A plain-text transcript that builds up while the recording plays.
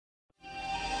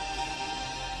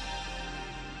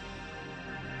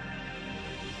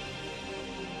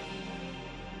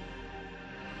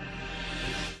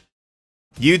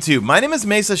YouTube? My name is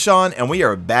Mesa Sean, and we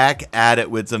are back at it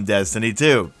with some Destiny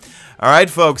 2.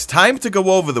 Alright folks, time to go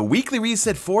over the weekly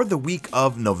reset for the week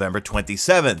of November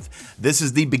 27th. This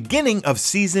is the beginning of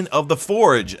Season of the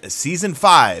Forge, Season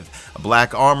 5.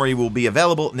 Black Armory will be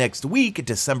available next week,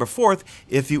 December 4th,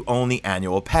 if you own the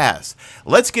annual pass.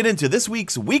 Let's get into this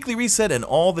week's weekly reset and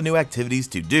all the new activities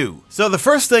to do. So the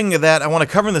first thing that I want to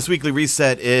cover in this weekly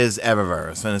reset is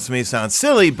Eververse. And this may sound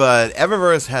silly, but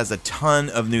Eververse has a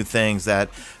ton of new things that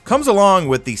comes along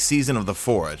with the Season of the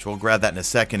Forge. We'll grab that in a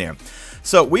second here.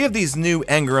 So we have these new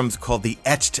engrams called the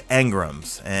Etched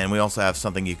Engrams, and we also have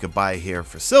something you could buy here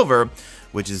for silver,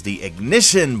 which is the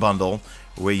Ignition Bundle,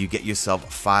 where you get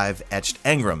yourself 5 Etched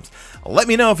Engrams. Let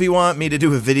me know if you want me to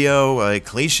do a video, a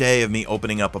cliche of me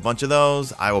opening up a bunch of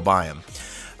those. I will buy them.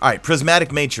 Alright,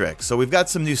 Prismatic Matrix. So we've got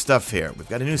some new stuff here. We've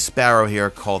got a new Sparrow here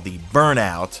called the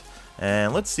Burnout,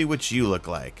 and let's see what you look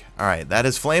like. Alright, that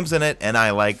has flames in it, and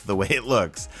I like the way it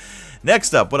looks.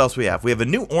 Next up, what else we have? We have a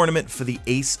new ornament for the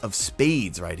Ace of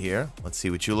Spades right here. Let's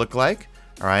see what you look like.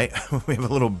 All right, we have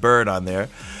a little bird on there,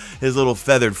 his little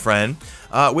feathered friend.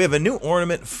 We have a new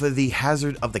ornament for the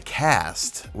Hazard of the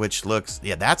Cast, which looks,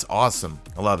 yeah, that's awesome.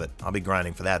 I love it. I'll be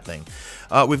grinding for that thing.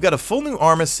 We've got a full new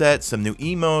armor set, some new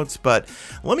emotes, but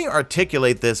let me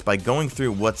articulate this by going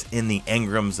through what's in the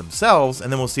engrams themselves,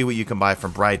 and then we'll see what you can buy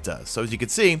from Bright Dust. So as you can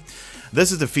see,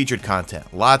 this is the featured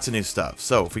content. Lots of new stuff.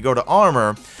 So if we go to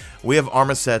armor, we have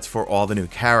armor sets for all the new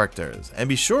characters. And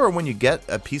be sure when you get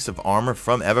a piece of armor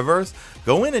from Eververse,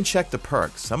 go in and check the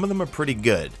perks. Some of them are pretty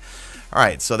good.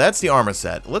 Alright, so that's the armor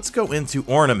set. Let's go into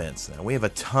ornaments. Now we have a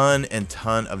ton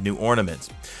of new ornaments.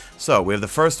 So we have the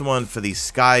first one for the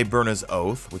Skyburner's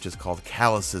Oath, which is called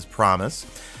Callus's Promise.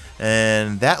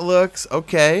 And that looks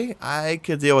okay. I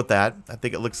could deal with that. I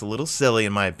think it looks a little silly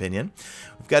in my opinion.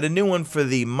 We've got a new one for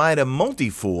the Mida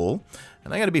Multi-Fool.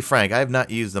 And I gotta be frank, I have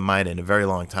not used the Mida in a very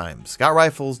long time. Scout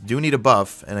rifles do need a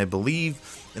buff, and I believe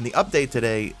in the update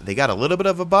today, they got a little bit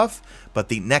of a buff, but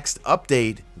the next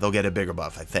update, they'll get a bigger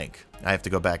buff, I think. I have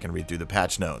to go back and read through the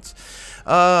patch notes.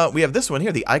 We have this one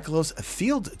here, the Ikelos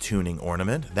Field Tuning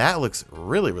Ornament. That looks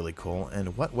really, really cool.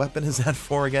 And what weapon is that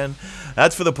for again?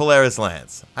 That's for the Polaris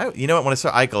Lance. You know what, when I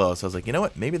saw Ikelos, I was like, you know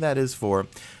what, maybe that is for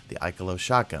the Ikelos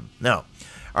shotgun. No.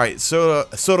 Alright, so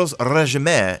Soros Regime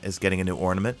is getting a new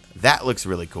ornament. That looks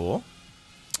really cool.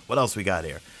 What else we got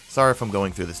here? Sorry if I'm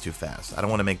going through this too fast. I don't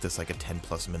want to make this like a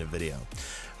 10+ minute video.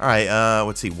 Alright,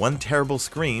 let's see. One Terrible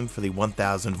Scream for the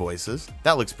 1000 Voices.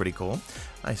 That looks pretty cool.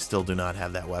 I still do not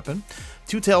have that weapon.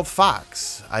 Two-Tailed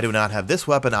Fox. I do not have this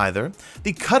weapon either.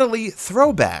 The Cuddly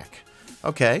Throwback.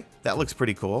 Okay, that looks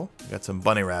pretty cool. Got some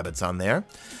bunny rabbits on there.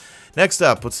 Next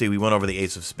up, let's see, we went over the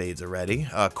Ace of Spades already.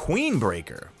 Queen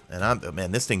Breaker. And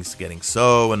man, this thing's getting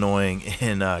so annoying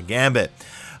in Gambit.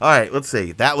 Alright, let's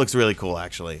see. That looks really cool,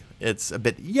 actually. It's a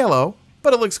bit yellow,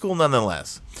 but it looks cool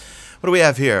nonetheless. What do we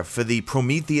have here? For the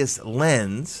Prometheus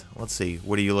Lens, let's see,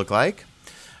 what do you look like?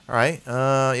 Alright, you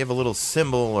have a little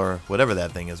symbol or whatever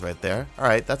that thing is right there.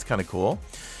 Alright, that's kind of cool.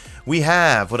 We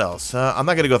have, what else? I'm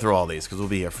not going to go through all these because we'll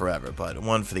be here forever, but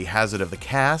one for the Hazard of the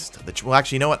Cast. Well,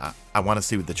 actually, you know what? I want to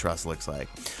see what the Trust looks like,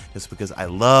 just because I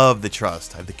love the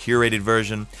Trust. I have the curated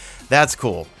version. That's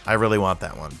cool. I really want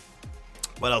that one.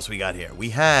 What else we got here? We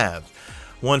have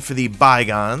one for the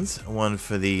Bygones, one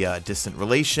for the Distant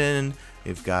Relation.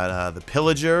 We've got the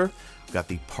Pillager. We've got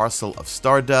the Parcel of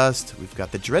Stardust. We've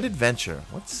got the Dreaded Venture.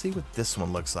 Let's see what this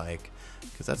one looks like,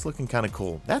 because that's looking kind of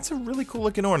cool. That's a really cool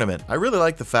looking ornament. I really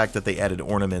like the fact that they added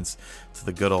ornaments to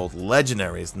the good old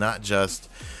legendaries, not just,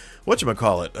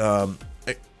 whatchamacallit,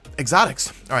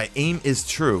 exotics. Alright, Aim is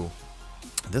True.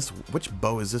 Which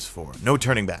bow is this for? No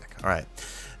Turning Back. Alright.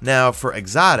 Now for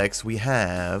exotics, we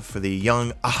have for the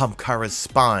young Ahamkara's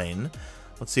Spine.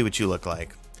 Let's see what you look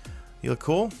like. You look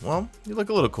cool? Well, you look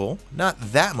a little cool. Not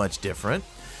that much different.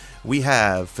 We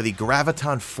have for the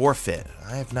Graviton Forfeit.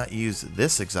 I have not used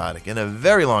this exotic in a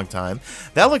very long time.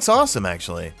 That looks awesome,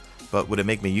 actually. But would it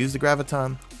make me use the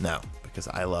Graviton? No, because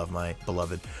I love my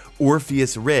beloved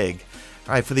Orpheus Rig.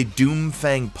 All right, for the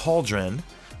Doomfang Pauldron,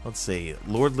 let's see,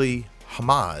 Lordly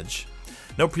Homage.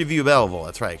 No preview available,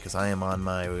 that's right, because I am on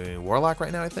my Warlock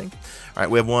right now, I think. All right,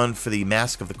 we have one for the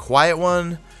Mask of the Quiet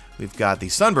One. We've got the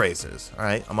Sunbracers. All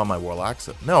right, I'm on my Warlock.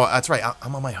 So, no, that's right.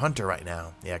 I'm on my Hunter right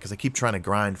now. Yeah, because I keep trying to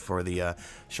grind for the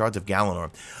Shards of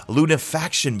Galanor.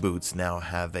 Lunafaction Boots now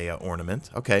have a ornament.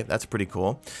 Okay, that's pretty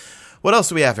cool. What else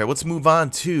do we have here? Let's move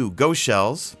on to Ghost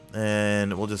Shells,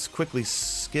 and we'll just quickly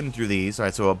skim through these. All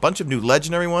right, so a bunch of new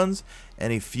legendary ones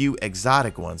and a few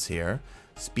exotic ones here.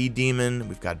 Speed Demon,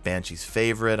 we've got Banshee's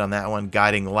Favorite on that one.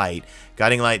 Guiding Light.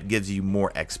 Guiding Light gives you more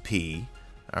XP.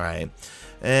 All right.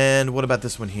 And what about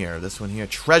this one here? This one here,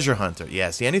 Treasure Hunter. Yeah,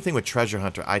 see, anything with Treasure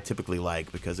Hunter I typically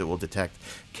like because it will detect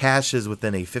caches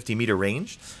within a 50-meter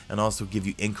range and also give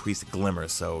you increased glimmer.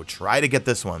 So try to get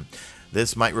this one.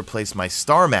 This might replace my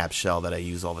star map shell that I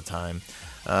use all the time,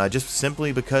 just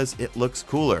simply because it looks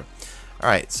cooler. All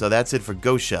right, so that's it for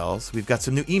ghost shells. We've got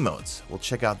some new emotes. We'll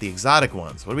check out the exotic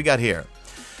ones. What do we got here?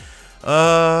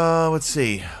 Let's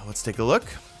see. Let's take a look.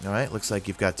 All right, looks like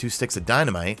you've got 2 sticks of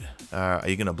dynamite. Are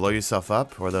you going to blow yourself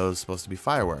up, or are those supposed to be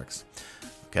fireworks?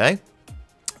 Okay,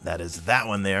 that is that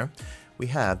one there. We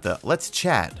have the let's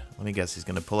chat. Let me guess, he's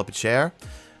going to pull up a chair.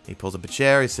 He pulls up a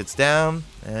chair, he sits down,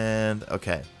 and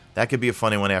okay. That could be a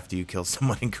funny one after you kill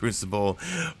someone in Crucible,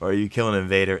 or you kill an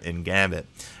invader in Gambit.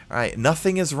 All right,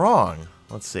 nothing is wrong.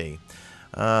 Let's see.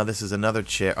 This is another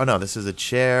chair. Oh, no, this is a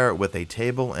chair with a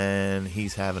table, and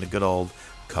he's having a good old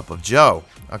cup of joe.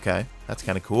 Okay, that's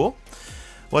kind of cool.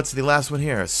 What's the last one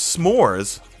here?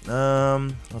 S'mores.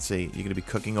 Let's see. You're going to be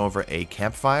cooking over a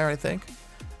campfire, I think.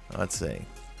 Let's see.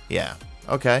 Yeah,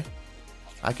 okay.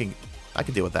 I can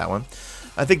deal with that one.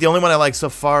 I think the only one I like so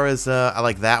far is I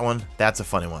like that one. That's a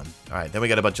funny one. All right, then we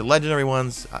got a bunch of legendary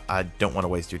ones. I don't want to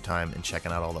waste your time in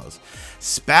checking out all those.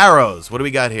 Sparrows. What do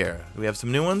we got here? Do we have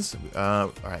some new ones?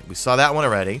 All right, we saw that one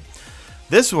already.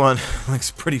 This one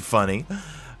looks pretty funny.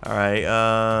 All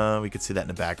right, we could see that in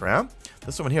the background.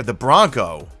 This one here, the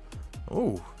Bronco.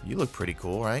 Oh, you look pretty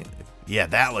cool, right? Yeah,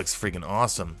 that looks freaking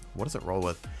awesome. What does it roll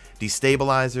with?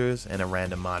 Destabilizers and a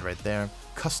random mod right there.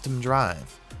 Custom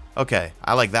drive. Okay,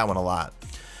 I like that one a lot.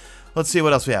 Let's see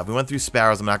what else we have. We went through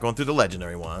sparrows. I'm not going through the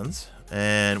legendary ones.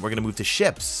 And we're going to move to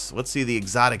ships. Let's see the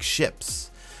exotic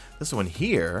ships. This one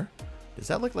here, does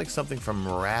that look like something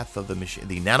from Wrath of the Machine?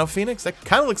 The Nano Phoenix? That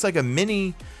kind of looks like a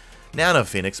mini Nano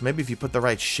Phoenix. Maybe if you put the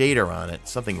right shader on it,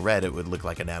 something red, it would look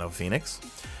like a Nano Phoenix.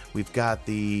 We've got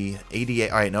the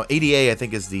ADA. All right, now ADA I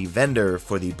think is the vendor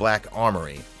for the Black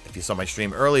Armory. If you saw my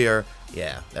stream earlier,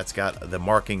 yeah, that's got the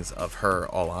markings of her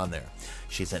all on there.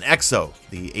 She's an EXO,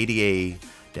 the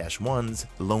ADA-1's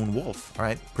Lone Wolf. All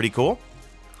right, pretty cool.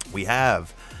 We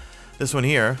have this one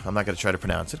here. I'm not going to try to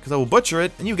pronounce it because I will butcher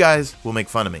it, and you guys will make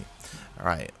fun of me. All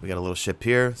right, we got a little ship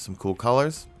here, some cool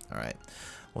colors. All right,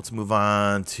 let's move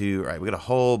on to, all right, we got a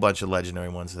whole bunch of legendary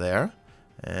ones there.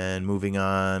 And moving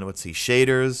on, let's see,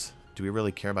 shaders. Do we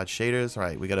really care about shaders? All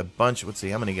right, we got a bunch. Let's see,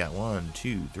 how many got? 1,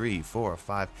 2, 3, 4,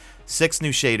 5, 6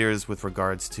 new shaders with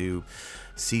regards to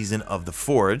Season of the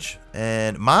Forge.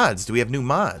 And mods. Do we have new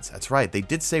mods? That's right. They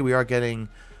did say we are getting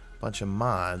a bunch of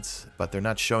mods, but they're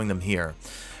not showing them here.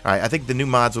 All right, I think the new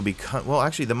mods will be... Well,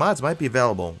 actually, the mods might be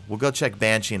available. We'll go check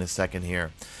Banshee in a second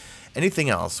here. Anything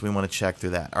else we want to check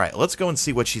through that? All right, let's go and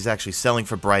see what she's actually selling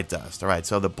for Bright Dust. All right,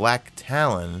 so the Black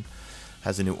Talon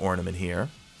has a new ornament here.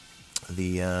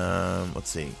 The, let's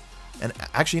see. And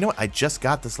actually, you know what? I just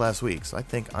got this last week, so I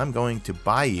think I'm going to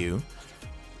buy you,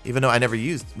 even though I never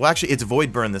used... Well, actually, it's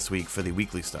Void Burn this week for the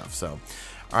weekly stuff, so...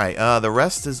 All right, the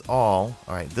rest is all...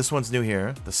 All right, this one's new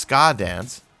here. The Ska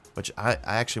Dance, which I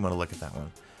actually want to look at that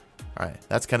one. All right,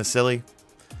 that's kind of silly.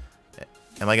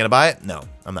 Am I going to buy it? No,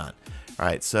 I'm not. All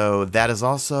right, so that is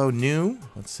also new.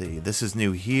 Let's see. This is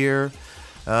new here.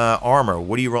 Armor.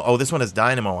 What do you roll? Oh, this one has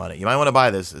Dynamo on it. You might want to buy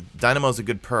this. Dynamo's a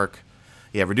good perk.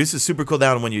 Yeah, reduces super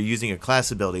cooldown when you're using a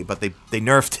class ability, but they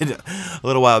nerfed it a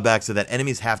little while back so that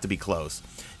enemies have to be close.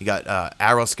 You got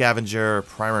Arrow Scavenger,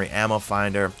 Primary Ammo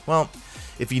Finder. Well,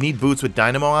 if you need boots with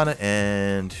Dynamo on it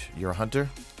and you're a hunter,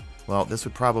 well, this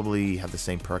would probably have the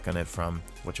same perk on it from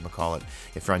whatchamacallit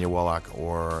if you're on your Warlock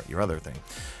or your other thing.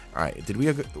 All right, did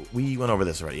we went over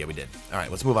this already? Yeah, we did. All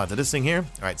right, let's move on to this thing here.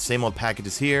 All right, same old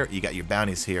packages here. You got your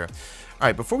bounties here. All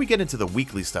right, before we get into the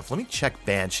weekly stuff, let me check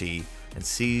Banshee and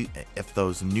see if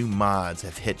those new mods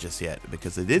have hit just yet,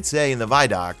 because they did say in the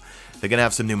Vidoc they're going to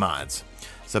have some new mods.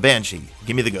 So Banshee,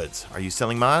 give me the goods. Are you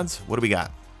selling mods? What do we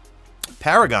got?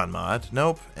 Paragon mod,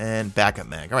 nope, and backup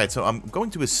mag. All right, so I'm going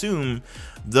to assume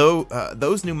though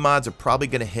those new mods are probably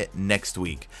going to hit next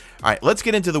week. All right, let's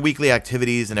get into the weekly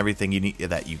activities and everything you need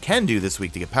that you can do this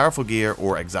week to get powerful gear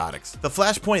or exotics. The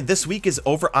flashpoint this week is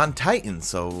over on Titan,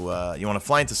 so you want to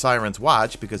fly into Siren's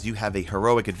Watch because you have a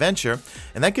heroic adventure,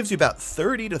 and that gives you about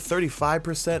 30 to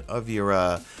 35% of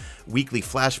your weekly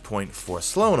flashpoint for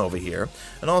Sloan over here,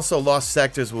 and also Lost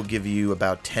Sectors will give you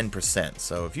about 10%.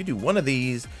 So if you do one of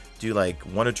these, do like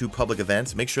 1 or 2 public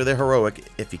events, make sure they're heroic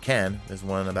if you can. There's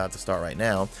one about to start right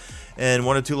now. And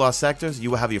 1 or 2 Lost Sectors, you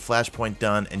will have your flashpoint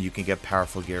done and you can get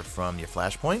powerful gear from your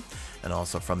flashpoint. and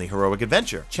also from the Heroic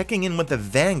Adventure. Checking in with the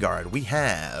Vanguard, we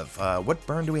have, what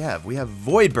burn do we have? We have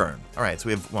Void Burn. Alright, so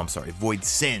we have, well, I'm sorry, Void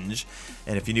Singe.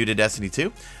 And if you're new to Destiny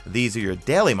 2, these are your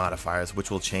daily modifiers,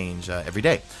 which will change every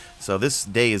day. So this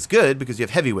day is good because you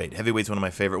have Heavyweight. Heavyweight's one of my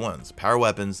favorite ones. Power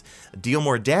weapons, deal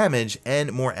more damage,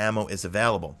 and more ammo is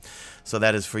available. So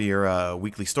that is for your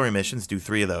weekly story missions. Do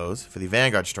 3 of those. For the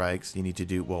Vanguard strikes, you need to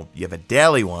do, well, you have a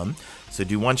daily one. So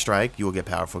do 1 strike, you will get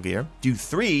powerful gear. Do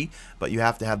 3, but you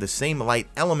have to have the same light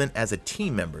element as a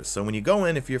team member. So when you go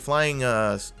in, if you're flying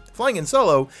in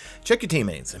solo, check your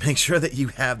teammates and make sure that you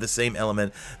have the same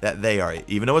element that they are.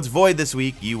 Even though it's Void this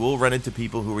week, you will run into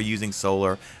people who are using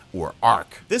Solar or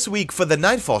Arc. This week for the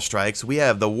Nightfall strikes, we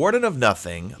have the Warden of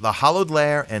Nothing, the Hallowed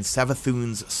Lair, and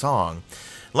Savathun's Song.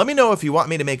 Let me know if you want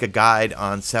me to make a guide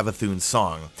on Savathun's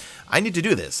Song. I need to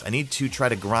do this. I need to try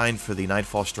to grind for the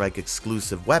Nightfall Strike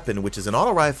exclusive weapon, which is an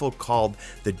auto rifle called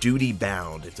the Duty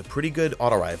Bound. It's a pretty good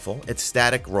auto rifle. It's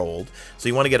static rolled. So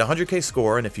you want to get a 100k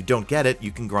score, and if you don't get it,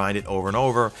 you can grind it over and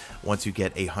over once you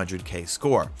get a 100k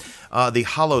score. The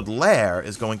Hallowed Lair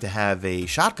is going to have a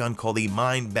shotgun called the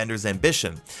Mindbender's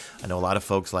Ambition. I know a lot of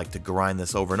folks like to grind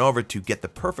this over and over to get the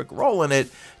perfect roll in it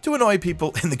to annoy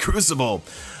people in the Crucible.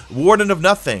 Warden of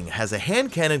Nothing has a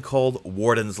hand cannon called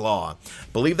Warden's Law.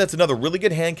 I believe that's another really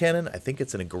good hand cannon. I think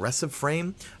it's an aggressive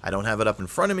frame. I don't have it up in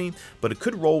front of me, but it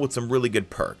could roll with some really good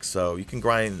perks. So you can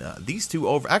grind these 2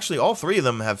 over. Actually, all 3 of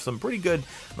them have some pretty good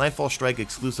Nightfall Strike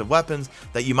exclusive weapons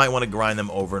that you might want to grind them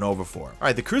over and over for. All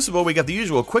right, the Crucible, we got the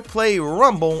usual quick play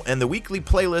rumble, and the weekly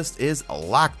playlist is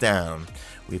Lockdown.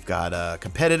 We've got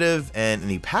competitive, and in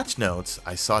the patch notes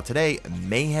I saw today,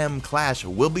 Mayhem Clash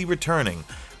will be returning.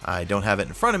 I don't have it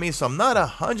in front of me, so I'm not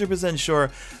 100%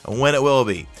 sure when it will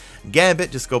be.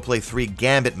 Gambit, just go play 3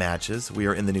 Gambit matches. We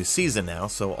are in the new season now,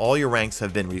 so all your ranks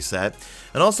have been reset.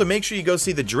 And also make sure you go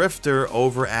see the Drifter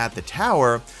over at the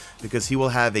tower, because he will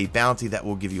have a bounty that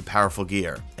will give you powerful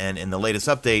gear. And in the latest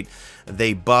update,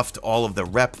 they buffed all of the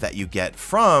rep that you get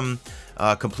from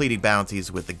completing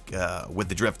bounties with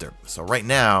the Drifter. So right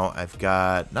now, I've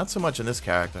got, not so much in this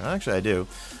character, actually I do.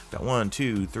 Got 1,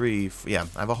 2, 3, yeah,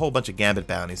 I have a whole bunch of Gambit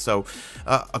bounties. So,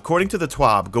 according to the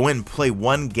TWAB, go in and play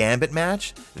 1 Gambit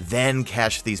match, then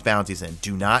cash these bounties in.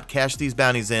 Do not cash these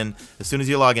bounties in as soon as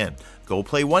you log in. Go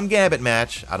play 1 Gambit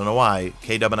match. I don't know why.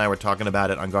 K-Dub and I were talking about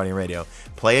it on Guardian Radio.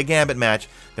 Play a Gambit match,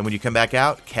 then when you come back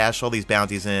out, cash all these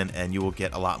bounties in, and you will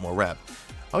get a lot more rep.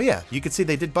 Oh yeah, you can see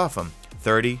they did buff them.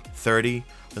 30, 30.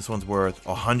 This one's worth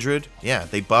 100. Yeah,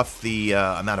 they buff the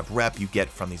amount of rep you get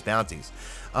from these bounties.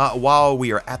 While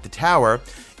we are at the tower,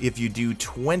 if you do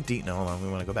 20, no, hold on, we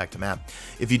want to go back to map.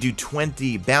 If you do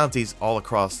 20 bounties all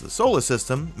across the solar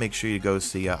system, make sure you go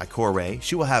see Ikore.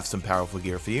 She will have some powerful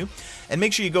gear for you. And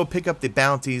make sure you go pick up the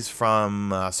bounties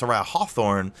from Soraya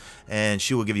Hawthorne, and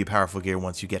she will give you powerful gear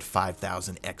once you get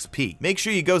 5,000 XP. Make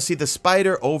sure you go see the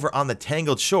Spider over on the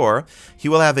Tangled Shore. He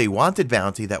will have a wanted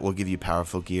bounty that will give you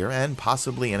powerful gear and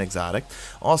possibly an exotic.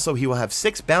 Also, he will have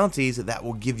 6 bounties that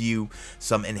will give you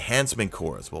some enhancement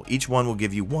cores. Well, each one will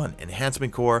give you 1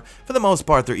 enhancement core. For the most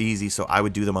part, they're easy, so I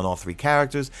would do them on all 3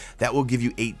 characters. That will give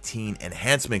you 18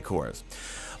 enhancement cores.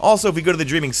 Also, if we go to the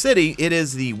Dreaming City, it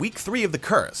is the week 3 of the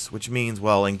curse, which means,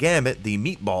 well, in Gambit, the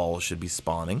meatballs should be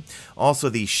spawning. Also,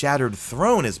 the Shattered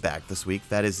Throne is back this week.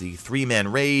 That is the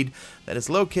 3-man raid that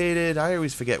is located. I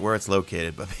always forget where it's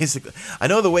located, but basically, I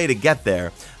know the way to get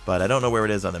there, but I don't know where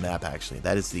it is on the map, actually.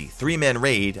 That is the 3-man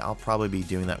raid. I'll probably be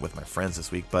doing that with my friends this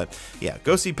week, but yeah,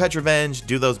 go see Pet Revenge,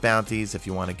 do those bounties if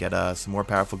you want to get some more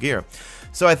powerful gear.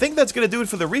 So I think that's going to do it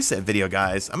for the reset video,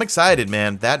 guys. I'm excited,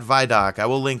 man. That Vidoc, I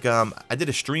will link, I did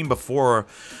a stream before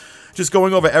just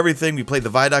going over everything. We played the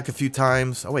Vidoc a few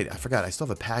times. Oh, wait, I forgot. I still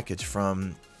have a package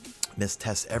from Miss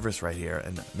Tess Everest right here,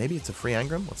 and maybe it's a free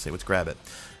engram? Let's see, let's grab it.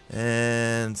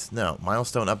 And no,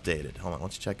 milestone updated. Hold on,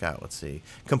 let's check out. Let's see.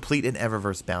 Complete an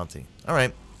Eververse bounty. All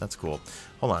right, that's cool.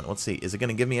 Hold on, let's see. Is it going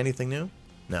to give me anything new?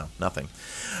 No, nothing.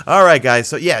 All right, guys.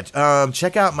 So, yeah,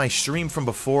 check out my stream from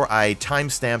before. I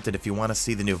time-stamped it if you want to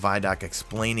see the new Vidoc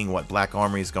explaining what Black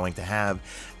Armory is going to have,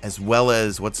 as well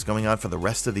as what's going on for the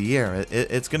rest of the year.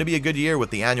 It's going to be a good year with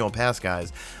the annual pass,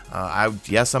 guys.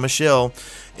 Yes, I'm a shill.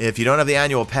 If you don't have the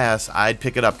annual pass, I'd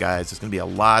pick it up, guys. There's going to be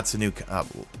lots of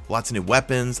new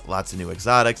weapons, lots of new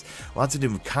exotics, lots of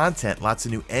new content, lots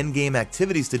of new endgame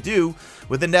activities to do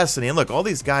within Destiny. And look, all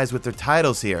these guys with their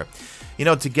titles here. You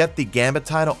know, to get the Gambit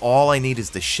title, all I need is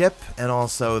the ship and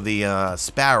also the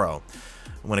Sparrow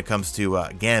when it comes to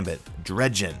Gambit,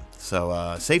 Dredgen,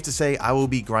 So safe to say I will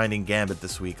be grinding Gambit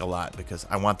this week a lot because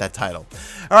I want that title.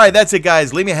 All right, that's it,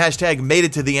 guys. Leave me a hashtag made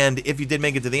it to the end if you did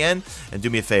make it to the end. And do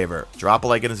me a favor, drop a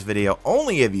like in this video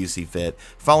only if you see fit.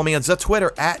 Follow me on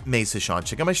Twitter at Mesa Sean.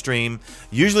 Check out my stream.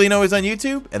 Usually you know it's on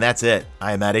YouTube. And that's it.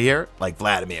 I am out of here like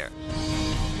Vladimir.